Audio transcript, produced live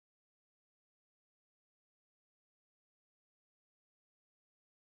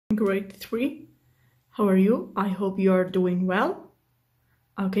grade 3. How are you? I hope you are doing well.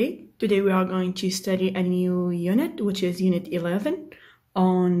 Okay, today we are going to study a new unit, which is unit 11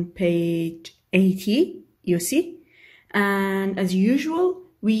 on page 80, you see. And as usual,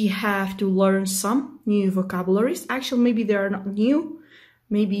 we have to learn some new vocabularies. Actually, maybe they are not new.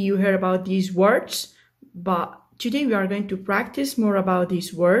 Maybe you heard about these words, but today we are going to practice more about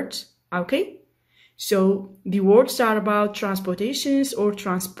these words, okay? So the words are about transportations or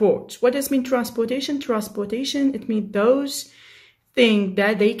transports. What does mean transportation? Transportation, it means those things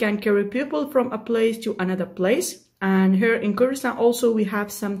that they can carry people from a place to another place. And here in Kurdistan also we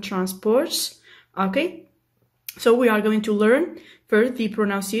have some transports, okay? So we are going to learn first the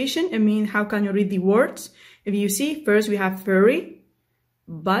pronunciation. I mean, how can you read the words? If you see, first we have ferry,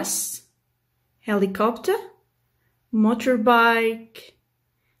 bus, helicopter, motorbike,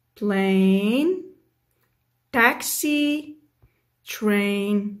 plane, taxi,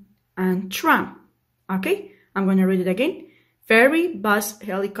 train, and tram. Okay, I'm going to read it again. Ferry, bus,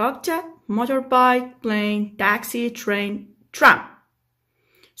 helicopter, motorbike, plane, taxi, train, tram.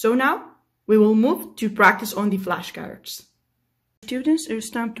 So now we will move to practice on the flashcards. Students, it's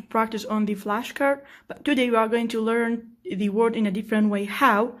time to practice on the flashcard, but today we are going to learn the word in a different way.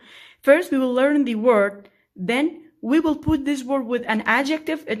 How? First, we will learn the word, then we will put this word with an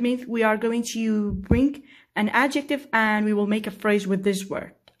adjective. It means we are going to bring an adjective and we will make a phrase with this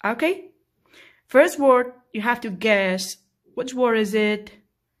word. Okay? First word, you have to guess which word is it?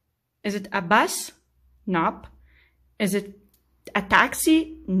 Is it a bus? Nope. Is it a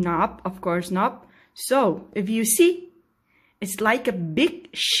taxi? Nope, of course not. So, if you see, it's like a big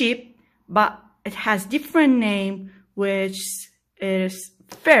ship, but it has different name, which is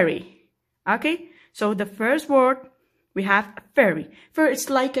ferry. Okay? So the first word, we have a ferry. Ferry, it's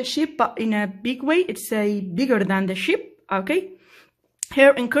like a ship, but in a big way. It's bigger than the ship. Okay?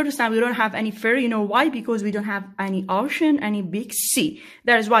 Here in Kurdistan, we don't have any ferry. You know why? Because we don't have any ocean, any big sea.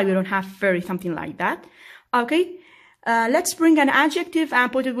 That is why we don't have ferry, something like that. Okay? Let's bring an adjective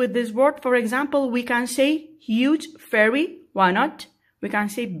and put it with this word. For example, we can say huge ferry. Why not? We can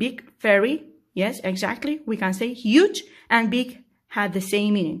say big ferry. Yes, exactly. We can say huge and big have the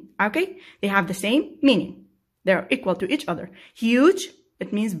same meaning. Okay? They have the same meaning. They're equal to each other. Huge,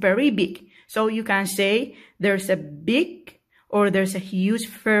 it means very big. So you can say there's a big or there's a huge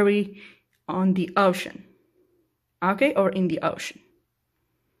ferry on the ocean. Okay? Or in the ocean.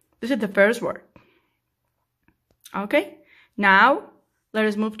 This is the first word. Okay? Now, let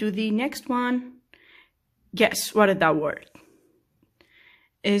us move to the next one. Guess what is that word?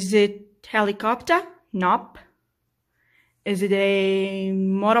 Is it helicopter? Nope. Is it a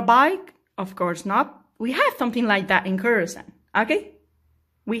motorbike? Of course not. We have something like that in Kurdistan. Okay?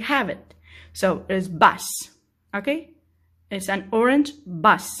 We have it. So it's bus. Okay? It's an orange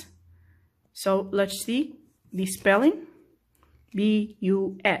bus. So let's see the spelling.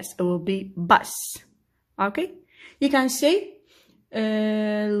 B-U-S. It will be bus. Okay? You can say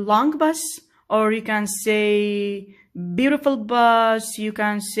long bus, or you can say beautiful bus, you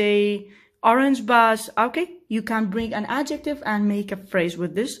can say orange bus. Okay? You can bring an adjective and make a phrase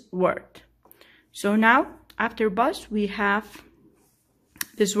with this word. So now, after bus, we have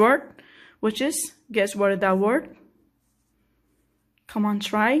this word, which is, guess what is that word? Come on,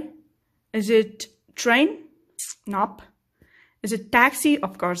 try. Is it train? Nope. Is it taxi?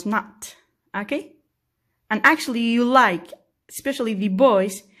 Of course not. Okay? And actually, you like, especially the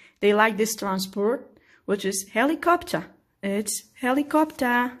boys, they like this transport, which is helicopter. It's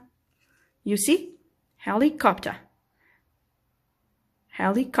helicopter. You see? Helicopter.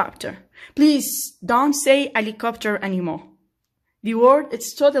 Helicopter. Please don't say helicopter anymore. The word,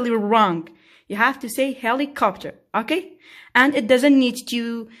 it's totally wrong. You have to say helicopter, okay? And it doesn't need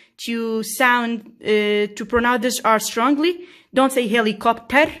to sound, to pronounce this R strongly. Don't say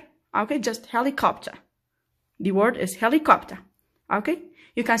helicopter, okay? Just helicopter. The word is helicopter, okay?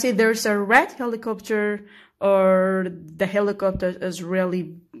 You can say there's a red helicopter, or the helicopter is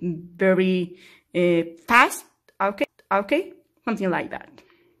really very fast, okay? Okay? Something like that.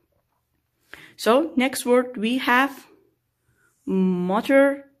 So, next word we have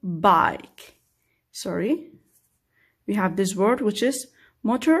motorbike. Sorry. We have this word, which is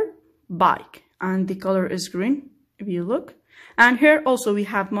motorbike. And the color is green, if you look. And here also we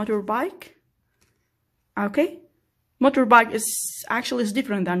have motorbike. Okay? Motorbike is actually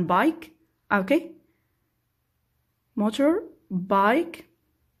different than bike. Okay? Motorbike.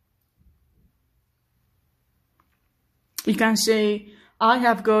 You can say, I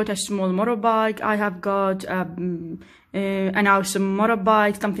have got a small motorbike, I have got an awesome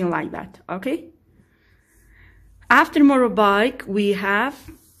motorbike, something like that, okay? After motorbike, we have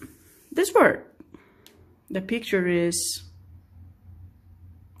this word. The picture is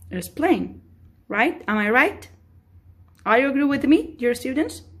plane, right? Am I right? Are you agree with me, dear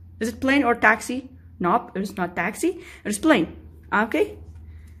students? Is it plane or taxi? Nope, it's not taxi, it's plane. Okay?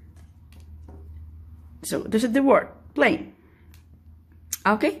 So this is the word, plane.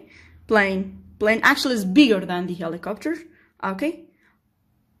 Okay? Plane. Plane actually is bigger than the helicopter. Okay?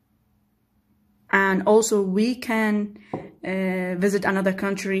 And also we can visit another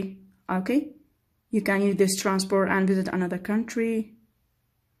country. Okay? You can use this transport and visit another country.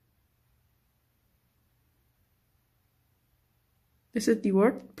 This is the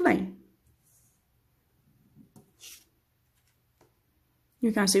word plane.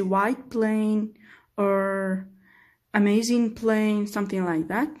 You can say white plane or amazing plane, something like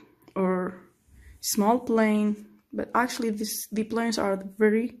that, or small plane, but actually the planes are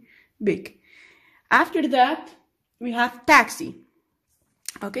very big. After that, we have taxi.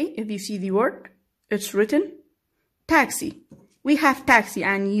 Okay, if you see the word, it's written taxi. We have taxi,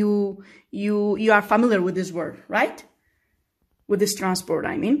 and you are familiar with this word, right? With this transport,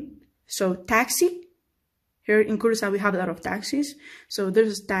 I mean. So taxi. Here in Kurdistan we have a lot of taxis. So this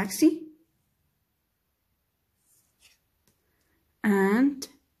is taxi. And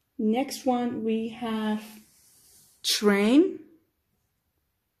next one we have train.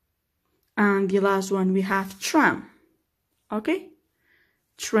 And the last one we have tram. Okay?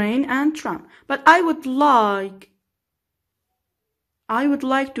 Train and tram. But I would like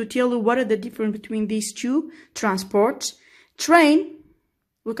to tell you what are the difference between these two transports. Train,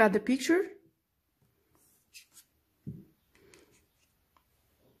 look at the picture.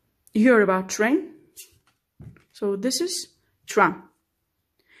 You hear about train. So this is tram.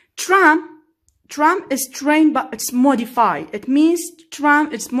 Tram is train but it's modified. It means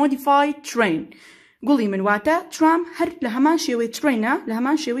tram is modified train. قولي من واتا ترام هر لهمان شوي ترينا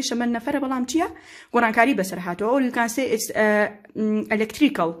لهمان شوي شمال نفر بلام تيا قران كاري بسرحاته or you can say it's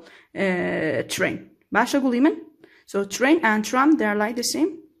electrical train. باشا قولي من. So train and tram, they are like the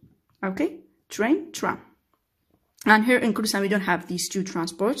same. Okay, train, tram. And here in Kurdistan we don't have these two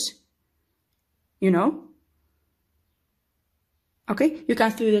transports. You know. Okay, you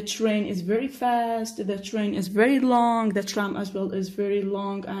can see the train is very fast, the train is very long, the tram as well is very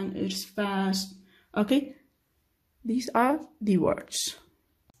long and it's fast. Okay, these are the words.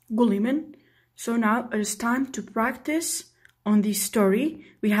 Guliman. So now it's time to practice on the story.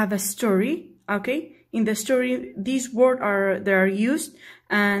 We have a story. Okay, in the story these words are used,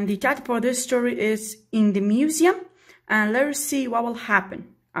 and the title for this story is in the museum. And let's see what will happen.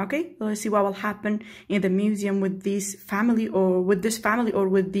 Okay, let's see what will happen in the museum with this family or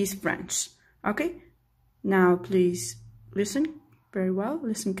with these friends. Okay, now please listen very well,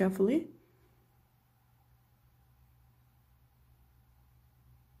 listen carefully.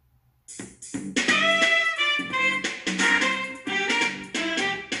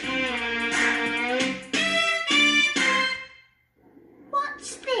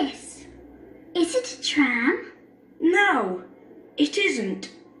 What's this? Is it a tram? No, it isn't.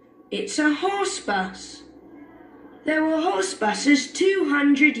 It's a horse bus. There were horse buses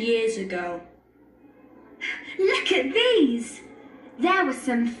 200 years ago. Look at these. There were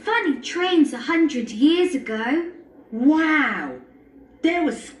some funny trains 100 years ago. Wow! There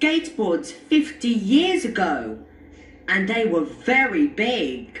were skateboards 50 years ago, and they were very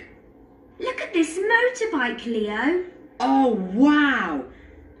big. Look at this motorbike, Leo. Oh, wow!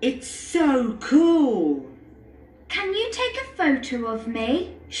 It's so cool. Can you take a photo of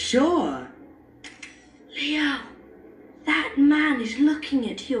me? Sure. Leo, that man is looking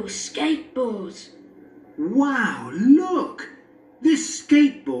at your skateboard. Wow, look! This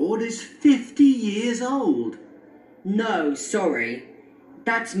skateboard is 50 years old. No, sorry.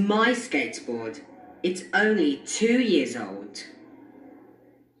 That's my skateboard. It's only 2 years old.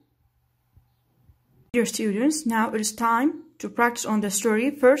 Dear students, now it is time to practice on the story.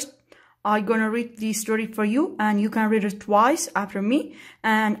 First, I'm gonna read the story for you, and you can read it twice after me.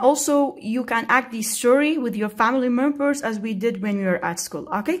 And also, you can act the story with your family members as we did when we were at school,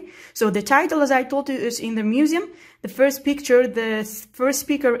 okay? So the title, as I told you, is in the museum. The first picture, the first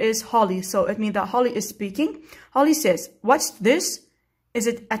speaker is Holly. So it means that Holly is speaking. Holly says, "What's this? Is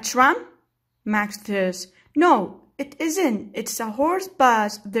it a tram?" Max says, "No, it isn't. It's a horse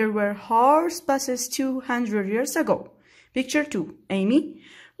bus. There were horse buses 200 years ago." Picture 2, Amy.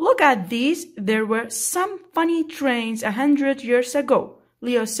 "Look at these. There were some funny trains 100 years ago."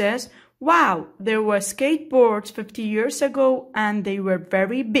 Leo says, "Wow, there were skateboards 50 years ago and they were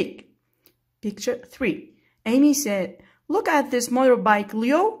very big." Picture 3. Amy said, "Look at this motorbike,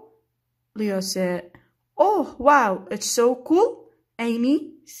 Leo." Leo said, "Oh, wow, it's so cool."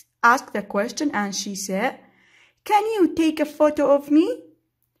 Amy asked the question and she said, "Can you take a photo of me?"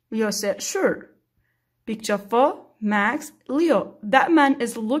 Leo said, "Sure." Picture 4, Max. "Leo, that man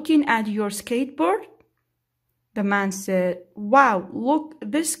is looking at your skateboard?" The man said, "Wow, look,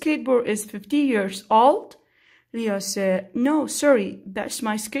 this skateboard is 50 years old." Leo said, "No, sorry, that's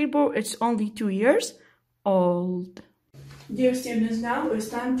my skateboard. It's only 2 years old." Dear students, now it's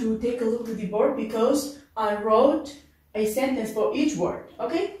time to take a look at the board because I wrote a sentence for each word,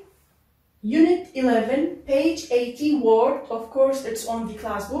 okay? Unit 11, page 80 word, of course it's on the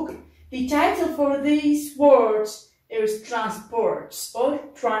class book. The title for these words is transports or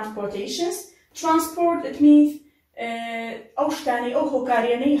transportations. Transport, it means أوشتاني أو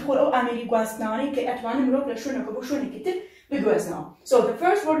هوكارياني يخور أو عملي قوازناني كأتوان مروك لشونك وبشونك كتب بقوازنان. So the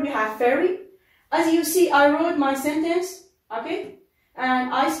first word we have ferry. As you see, I wrote my sentence, okay?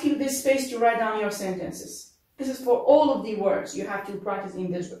 And I skipped this space to write down your sentences. This is for all of the words you have to practice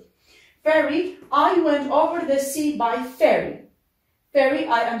in this way. Ferry, I went over the sea by ferry. Ferry,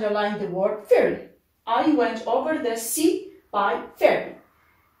 I underlined the word ferry. I went over the sea by ferry.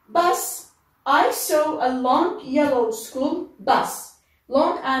 Bus, I saw a long yellow school bus.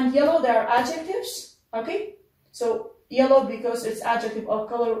 Long and yellow, they are adjectives, okay? So yellow because it's adjective of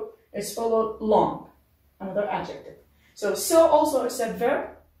color, it's followed long, another adjective. So also it's a verb,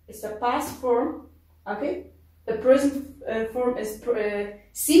 it's a past form, okay? The present form is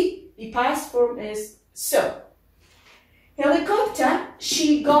see, the past form is so. Helicopter,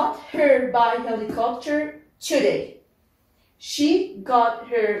 she got here by helicopter today. She got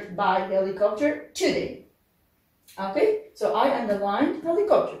here by helicopter today. Okay, so I underlined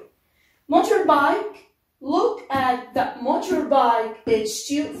helicopter. Motorbike, look at the motorbike, it's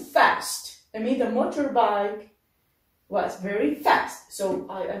too fast. I mean the motorbike was very fast, so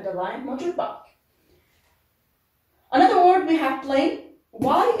I underlined motorbike. Another word we have plane.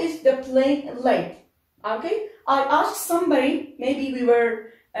 Why is the plane late? Okay, I asked somebody, maybe we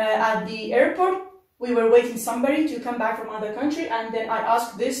were at the airport, we were waiting somebody to come back from other country, and then I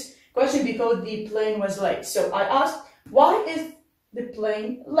asked this question because the plane was late. So I asked, why is the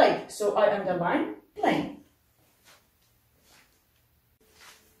plane late? So I underlined plane.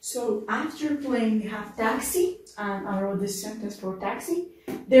 So after plane we have taxi, and I wrote this sentence for taxi.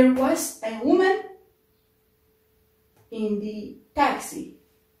 There was a woman in the taxi.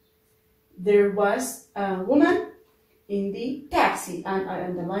 There was a woman in the taxi, and I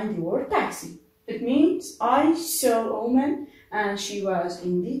underlined the word taxi. It means I saw a woman and she was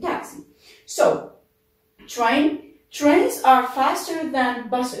in the taxi. So, trains are faster than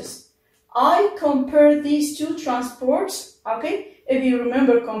buses. I compare these two transports, okay? If you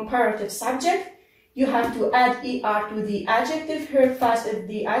remember comparative subject, you have to add er to the adjective. Here fast is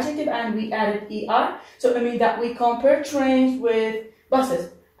the adjective and we added er. So I mean that we compare trains with buses.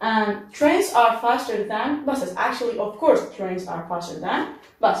 And trains are faster than buses. Actually, of course, trains are faster than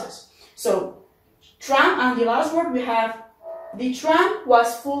buses. So, tram, and the last word we have, the tram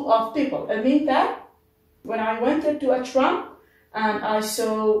was full of people. It means that when I went into a tram and I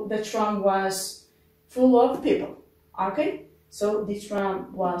saw the tram was full of people. Okay? So the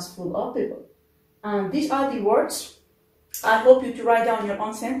tram was full of people. And these are the words. I hope you to write down your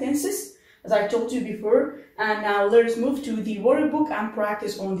own sentences, as I told you before. And now let's move to the workbook and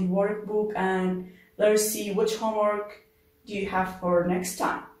practice on the workbook, and let's see which homework do you have for next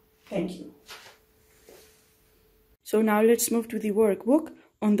time. Thank you. So now let's move to the workbook.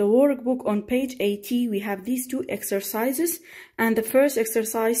 On the workbook on page 80, we have these two exercises. And the first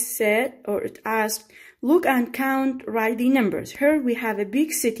exercise said, or it asked, look and count, write the numbers. Here we have a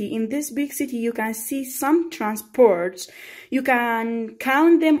big city. In this big city, you can see some transports. You can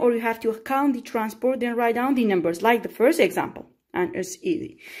count them, or you have to count the transport, then write down the numbers, like the first example. And it's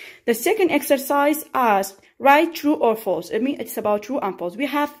easy. The second exercise asked, write true or false. I mean, it's about true and false. We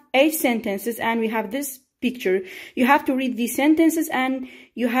have 8 sentences and we have this picture. You have to read the sentences and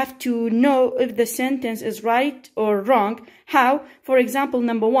you have to know if the sentence is right or wrong. How? For example,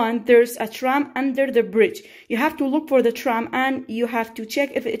 number 1, there's a tram under the bridge. You have to look for the tram and you have to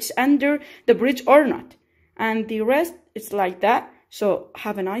check if it's under the bridge or not. And the rest, it's like that. So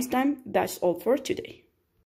have a nice time. That's all for today.